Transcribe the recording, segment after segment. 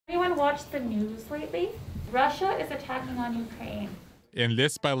anyone watched the news lately? Russia is attacking on Ukraine. In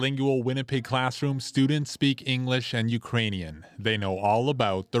this bilingual Winnipeg classroom, students speak English and Ukrainian. They know all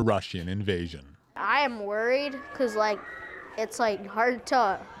about the Russian invasion. I am worried because, it's, hard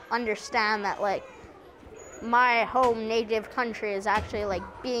to understand that, my home native country is actually,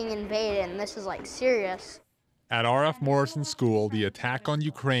 being invaded, and this is, serious. At R.F. Morrison School, the attack on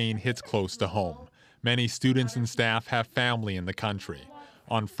Ukraine hits close to home. Many students and staff have family in the country.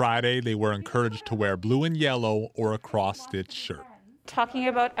 On Friday, they were encouraged to wear blue and yellow or a cross-stitched shirt. Talking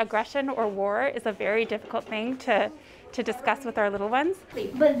about aggression or war is a very difficult thing to discuss with our little ones.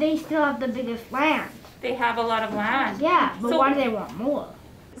 But they still have the biggest land. They have a lot of land. Yeah, but why do they want more?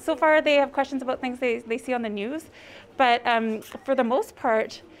 So far, they have questions about things they see on the news, but for the most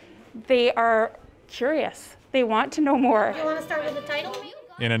part, they are curious. They want to know more. You want to start with the title?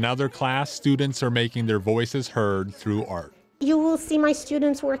 In another class, students are making their voices heard through art. You will see my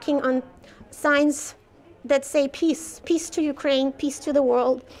students working on signs that say peace. Peace to Ukraine, peace to the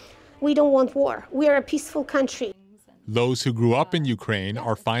world. We don't want war. We are a peaceful country. Those who grew up in Ukraine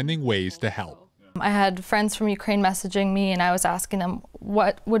are finding ways to help. I had friends from Ukraine messaging me, and I was asking them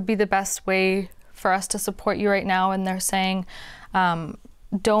what would be the best way for us to support you right now, and they're saying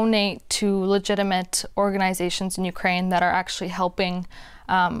donate to legitimate organizations in Ukraine that are actually helping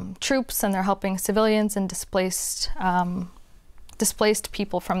troops, and they're helping civilians and displaced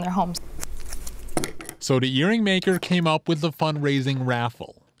people from their homes. So the earring maker came up with the fundraising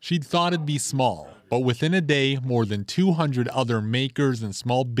raffle. She'd thought it'd be small, but within a day, more than 200 other makers and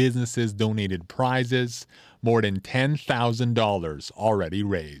small businesses donated prizes, more than $10,000 already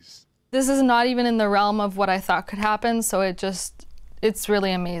raised. This is not even in the realm of what I thought could happen, so it's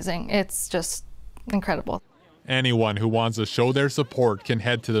really amazing. It's just incredible. Anyone who wants to show their support can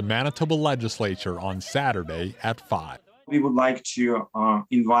head to the Manitoba Legislature on Saturday at 5. We would like to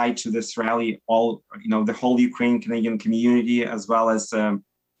invite to this rally the whole Ukraine Canadian community, as well as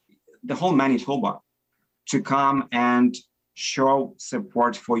the whole Manitoba, to come and show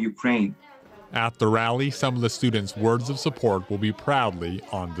support for Ukraine. At the rally, some of the students' words of support will be proudly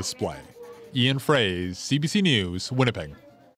on display. Ian Fraze, CBC News, Winnipeg.